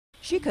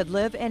She could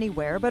live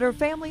anywhere, but her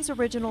family's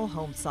original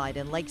home site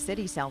in Lake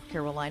City, South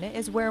Carolina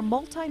is where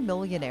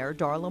multimillionaire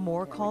Darla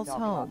Moore calls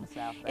home.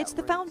 It's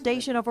the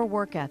foundation of her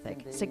work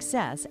ethic,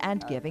 success,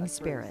 and giving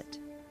spirit.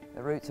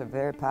 The roots are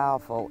very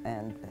powerful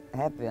and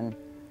have been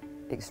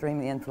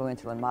extremely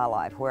influential in my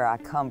life. Where I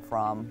come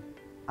from,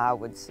 I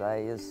would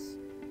say, is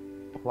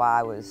why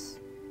I was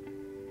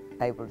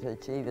able to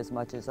achieve as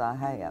much as I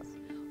have.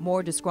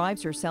 Moore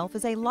describes herself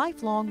as a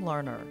lifelong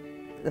learner.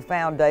 The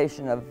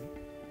foundation of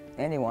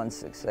anyone's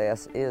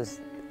success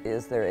is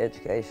their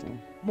education.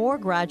 Moore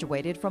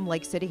graduated from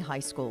Lake City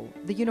High School,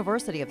 the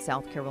University of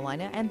South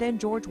Carolina, and then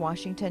George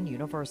Washington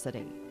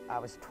University. I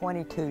was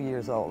 22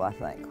 years old, I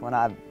think, when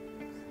I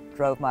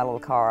drove my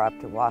little car up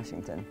to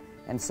Washington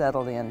and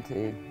settled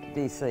into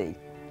D.C.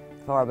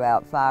 for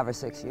about 5 or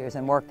 6 years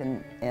and worked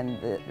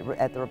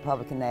at the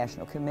Republican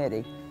National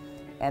Committee.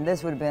 And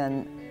this would have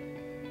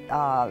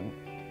been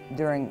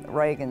during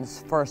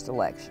Reagan's first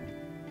election.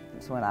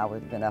 That's when I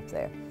would have been up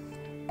there.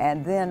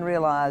 And then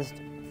realized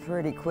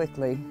pretty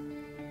quickly,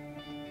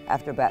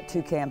 after about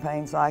 2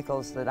 campaign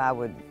cycles, that I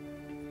would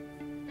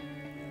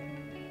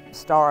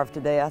starve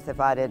to death if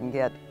I didn't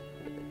get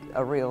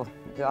a real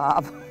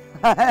job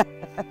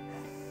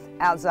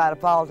outside of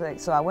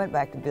politics. So I went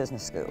back to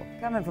business school.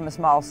 Coming from a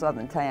small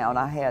southern town,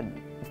 I had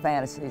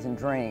fantasies and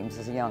dreams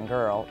as a young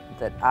girl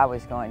that I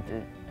was going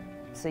to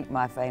seek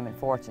my fame and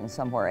fortune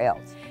somewhere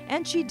else.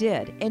 And she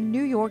did, in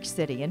New York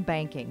City in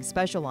banking,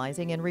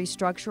 specializing in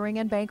restructuring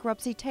and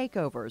bankruptcy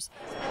takeovers.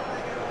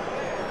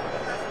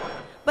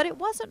 But it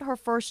wasn't her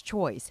first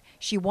choice.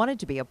 She wanted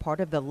to be a part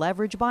of the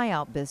leverage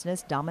buyout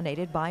business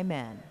dominated by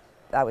men.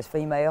 I was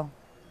female,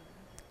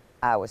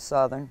 I was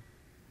Southern,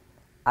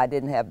 I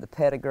didn't have the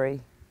pedigree,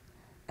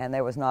 and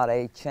there was not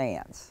a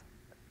chance.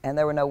 And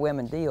there were no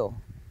women deal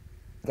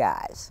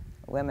guys.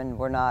 Women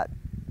were not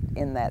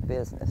in that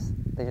business.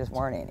 There just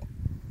weren't any.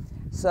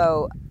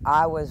 So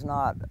I was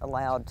not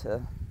allowed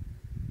to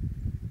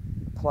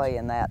play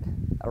in that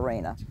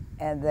arena.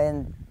 And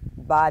then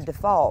by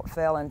default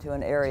fell into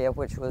an area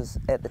which was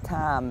at the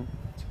time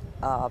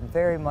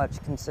very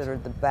much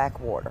considered the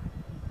backwater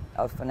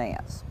of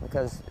finance,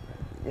 because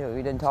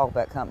we didn't talk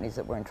about companies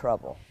that were in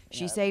trouble.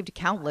 She saved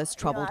countless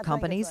troubled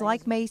companies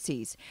like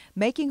Macy's,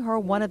 making her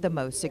one of the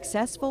most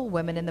successful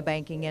women in the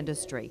banking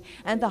industry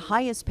and the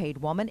highest paid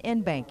woman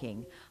in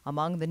banking.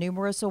 Among the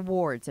numerous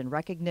awards and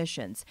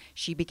recognitions,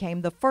 she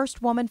became the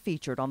first woman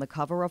featured on the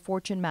cover of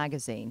Fortune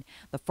magazine,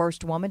 the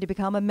first woman to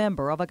become a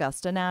member of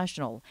Augusta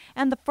National,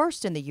 and the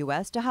first in the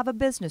U.S. to have a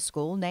business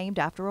school named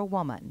after a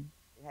woman.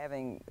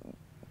 Having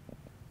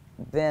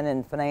been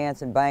in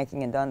finance and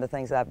banking and done the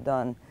things I've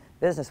done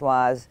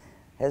business-wise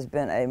has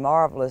been a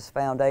marvelous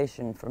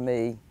foundation for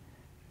me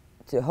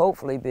to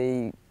hopefully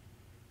be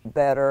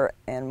better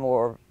and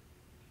more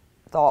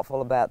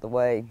thoughtful about the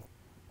way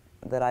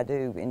that I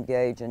do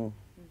engage in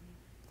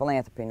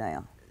philanthropy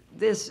now.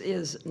 This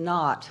is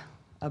not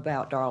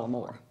about Darla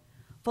Moore.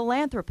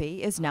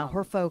 Philanthropy is now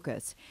her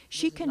focus.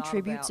 She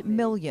contributes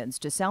millions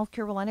to South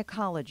Carolina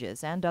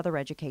colleges and other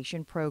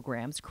education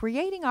programs,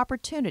 creating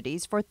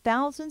opportunities for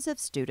thousands of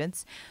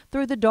students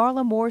through the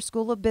Darla Moore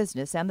School of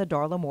Business and the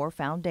Darla Moore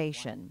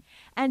Foundation.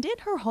 And in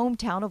her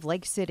hometown of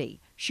Lake City,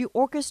 she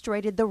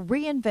orchestrated the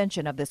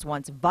reinvention of this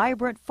once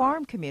vibrant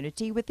farm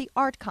community with the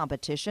art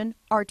competition,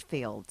 Art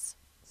Fields.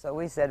 So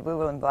we said we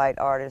will invite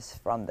artists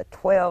from the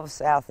 12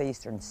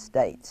 southeastern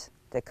states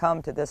to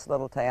come to this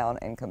little town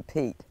and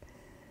compete.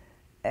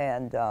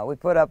 And we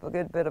put up a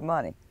good bit of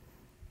money.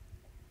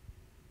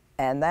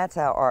 And that's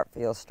how Art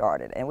Fields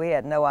started. And we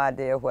had no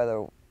idea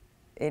whether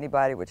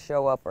anybody would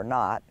show up or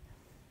not,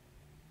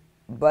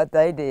 but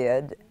they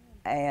did,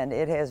 and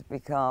it has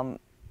become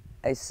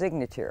a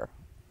signature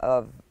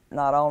of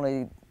not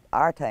only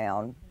our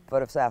town,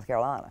 but of South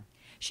Carolina.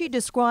 She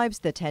describes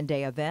the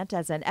 10-day event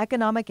as an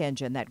economic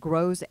engine that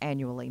grows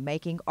annually,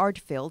 making Art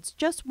Fields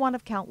just one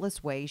of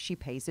countless ways she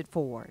pays it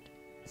forward.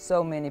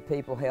 So many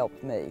people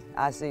helped me.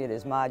 I see it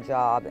as my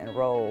job and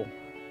role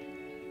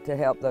to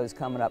help those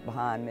coming up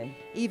behind me.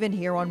 Even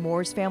here on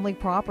Moore's family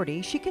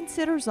property, she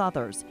considers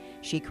others.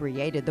 She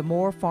created the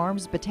Moore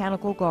Farms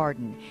Botanical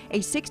Garden, a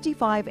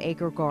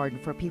 65-acre garden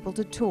for people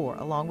to tour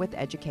along with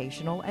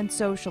educational and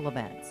social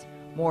events.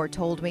 Moore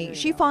told me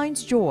she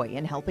finds joy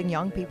in helping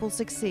young people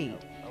succeed.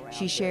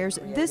 She shares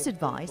this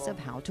advice of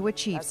how to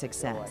achieve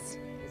success.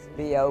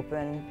 Be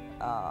open,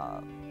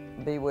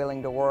 be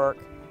willing to work,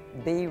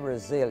 be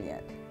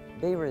resilient.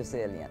 Be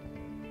resilient.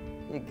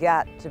 You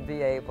got to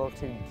be able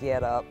to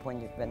get up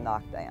when you've been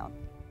knocked down.